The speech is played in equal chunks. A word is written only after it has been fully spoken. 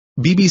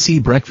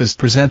BBC Breakfast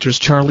presenters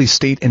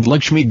Stayt and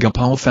Luxmy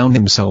Gopal found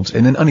themselves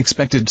in an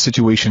unexpected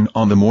situation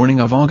on the morning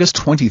of August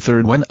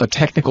 23 when a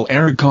technical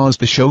error caused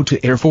the show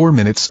to air 4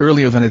 minutes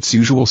earlier than its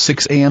usual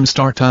 6 a.m.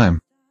 start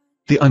time.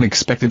 The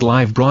unexpected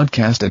live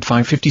broadcast at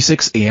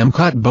 5:56 a.m.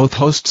 caught both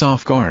hosts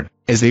off guard,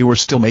 as they were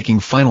still making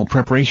final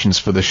preparations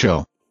for the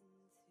show.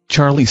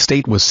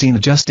 Stayt was seen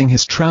adjusting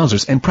his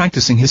trousers and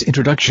practicing his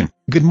introduction.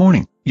 "Good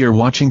morning, you're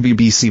watching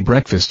BBC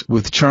Breakfast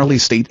with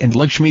Stayt and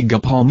Luxmy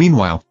Gopal."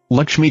 Meanwhile,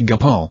 Luxmy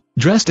Gopal,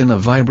 dressed in a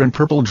vibrant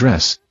purple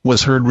dress,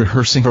 was heard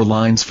rehearsing her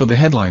lines for the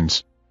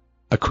headlines.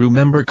 A crew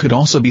member could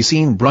also be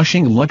seen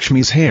brushing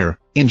Luxmy's hair,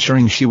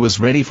 ensuring she was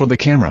ready for the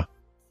camera.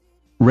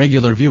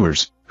 Regular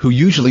viewers, who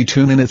usually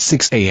tune in at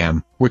 6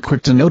 a.m., were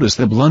quick to notice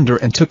the blunder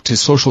and took to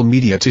social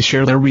media to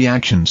share their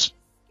reactions.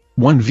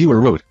 One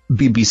viewer wrote,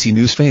 "BBC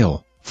News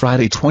fail,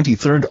 Friday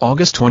 23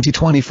 August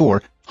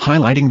 2024,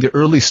 highlighting the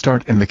early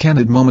start and the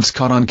candid moments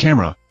caught on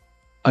camera."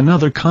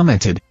 Another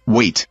commented,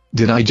 "Wait,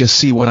 did I just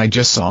see what I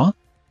just saw?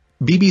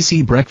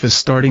 BBC Breakfast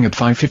starting at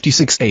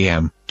 5:56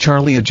 a.m.,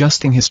 Charlie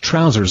adjusting his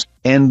trousers,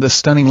 and the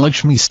stunning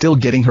Luxmy still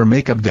getting her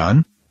makeup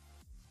done?"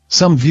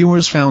 Some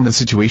viewers found the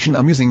situation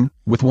amusing,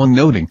 with one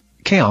noting,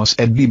 "Chaos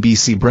at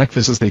BBC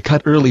Breakfast as they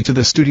cut early to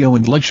the studio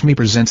and Luxmy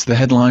presents the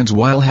headlines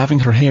while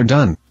having her hair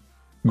done.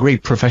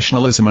 Great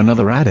professionalism."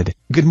 Another added,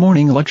 "Good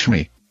morning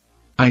Luxmy.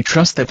 I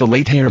trust that the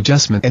late hair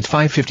adjustment at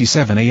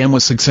 5:57 a.m.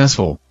 was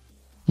successful.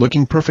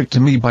 Looking perfect to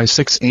me by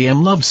 6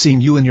 a.m. Loved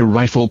seeing you in your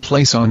rightful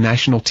place on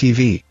national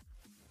TV."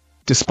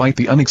 Despite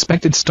the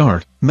unexpected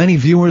start, many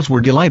viewers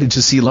were delighted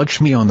to see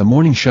Luxmy on the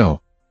morning show.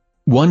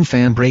 One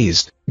fan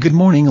praised, "Good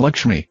morning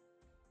Luxmy.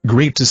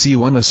 Great to see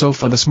you on the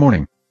sofa this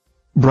morning,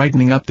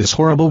 brightening up this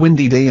horrible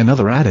windy day."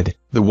 Another added,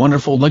 "The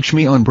wonderful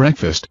Luxmy on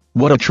breakfast,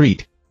 what a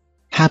treat.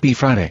 Happy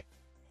Friday."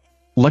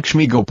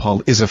 Luxmy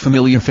Gopal is a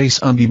familiar face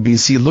on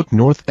BBC Look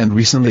North and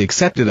recently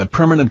accepted a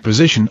permanent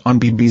position on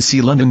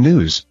BBC London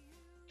News.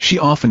 She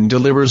often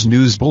delivers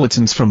news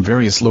bulletins from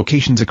various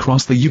locations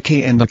across the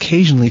UK and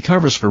occasionally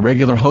covers for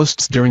regular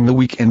hosts during the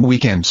week and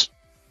weekends.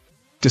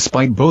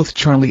 Despite both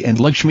Charlie and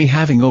Luxmy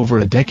having over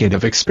a decade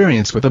of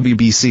experience with the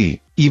BBC,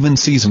 even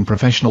seasoned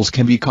professionals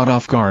can be caught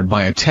off guard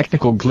by a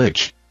technical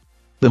glitch.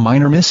 The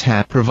minor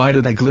mishap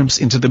provided a glimpse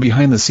into the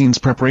behind-the-scenes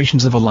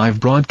preparations of a live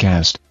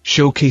broadcast,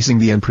 showcasing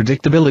the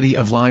unpredictability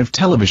of live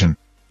television.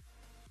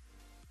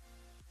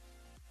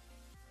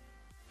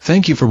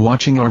 Thank you for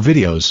watching our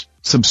videos.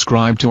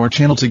 Subscribe to our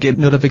channel to get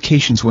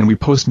notifications when we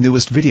post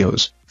newest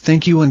videos.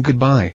 Thank you and goodbye.